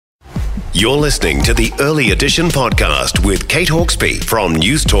You're listening to the Early Edition podcast with Kate Hawkesby from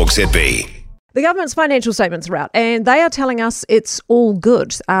News Talk ZB. The government's financial statements are out and they are telling us it's all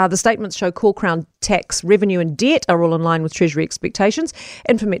good. The statements show core Crown tax, revenue and debt are all in line with Treasury expectations.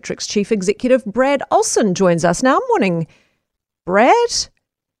 Infometrics Chief Executive Brad Olsen joins us now. Morning, Brad.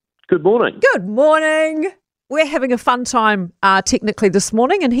 Good morning. Good morning. We're having a fun time technically this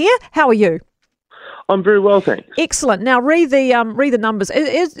morning in here. How are you? I'm very well, thanks. Excellent. Now, read the numbers.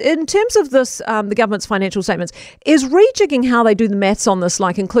 In terms of this, the government's financial statements, is rejigging how they do the maths on this,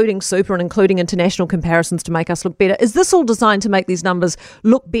 like including super and including international comparisons to make us look better, is this all designed to make these numbers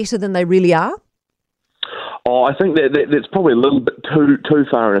look better than they really are? Oh, I think that's probably a little bit too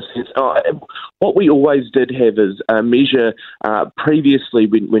far in a sense. What we always did have is a measure previously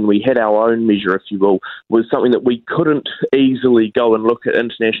when we had our own measure, if you will, was something that we couldn't easily go and look at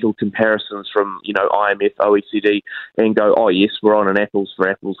international comparisons from, IMF, OECD, and go, oh yes, we're on an apples for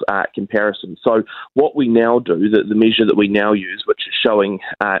apples comparison. So what we now do, the measure that we now use, which is showing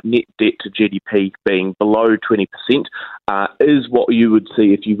net debt to GDP being below 20%, is what you would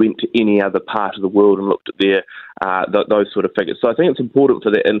see if you went to any other part of the world and looked at those sort of figures. So I think it's important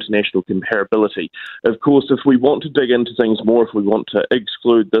for that international comparability. Of course, if we want to dig into things more, if we want to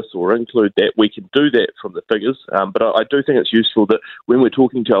exclude this or include that, we can do that from the figures. But I do think it's useful that when we're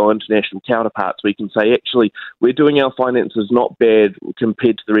talking to our international counterparts, we can say, actually, we're doing our finances not bad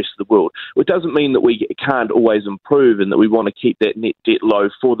compared to the rest of the world. It doesn't mean that we can't always improve and that we want to keep that net debt low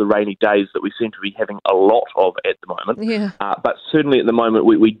for the rainy days that we seem to be having a lot of at the moment. Yeah. But certainly at the moment,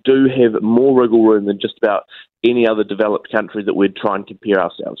 we do have more wriggle room than just about any other developed country that we'd try and compare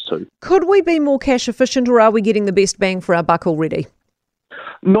ourselves to. Could we be more cash efficient, or are we getting the best bang for our buck already?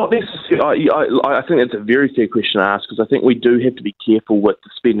 Not necessarily. I think that's a very fair question to ask, because I think we do have to be careful with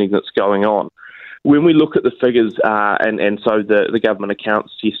the spending that's going on. When we look at the figures, and so the government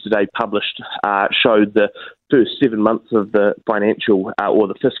accounts yesterday published showed the first 7 months of the financial or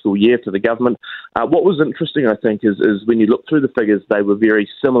the fiscal year for the government. What was interesting, I think, is when you look through the figures, they were very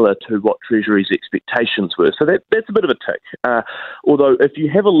similar to what Treasury's expectations were. So that's a bit of a tick. Although if you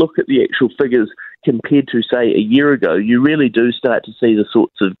have a look at the actual figures compared to, say, a year ago, you really do start to see the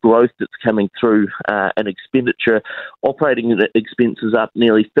sorts of growth that's coming through in expenditure. Operating expenses up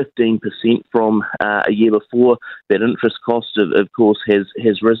nearly 15% from a year before. That interest cost, of course,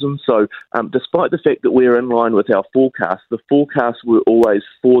 has risen. So despite the fact that we're in line with our forecast, the forecasts were always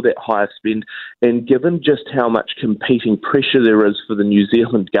for that higher spend, and given just how much competing pressure there is for the New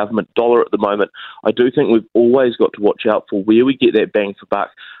Zealand government dollar at the moment, I do think we've always got to watch out for where we get that bang for buck.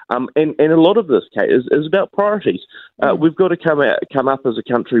 And a lot of this, Kate, is about priorities. We've got to come up as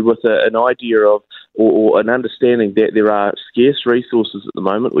a country with an idea of or an understanding that there are scarce resources at the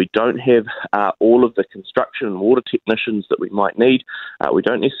moment. We don't have all of the construction and water technicians that we might need. We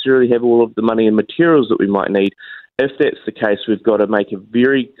don't necessarily have all of the money and materials that we might need. If that's the case, we've got to make a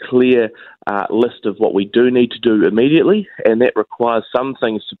very clear list of what we do need to do immediately, and that requires some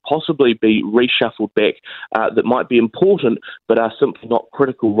things to possibly be reshuffled back that might be important but are simply not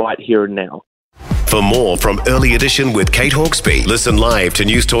critical right here and now. For more from Early Edition with Kate Hawkesby, listen live to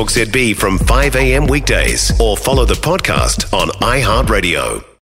News Talk ZB from 5 a.m. weekdays or follow the podcast on iHeartRadio.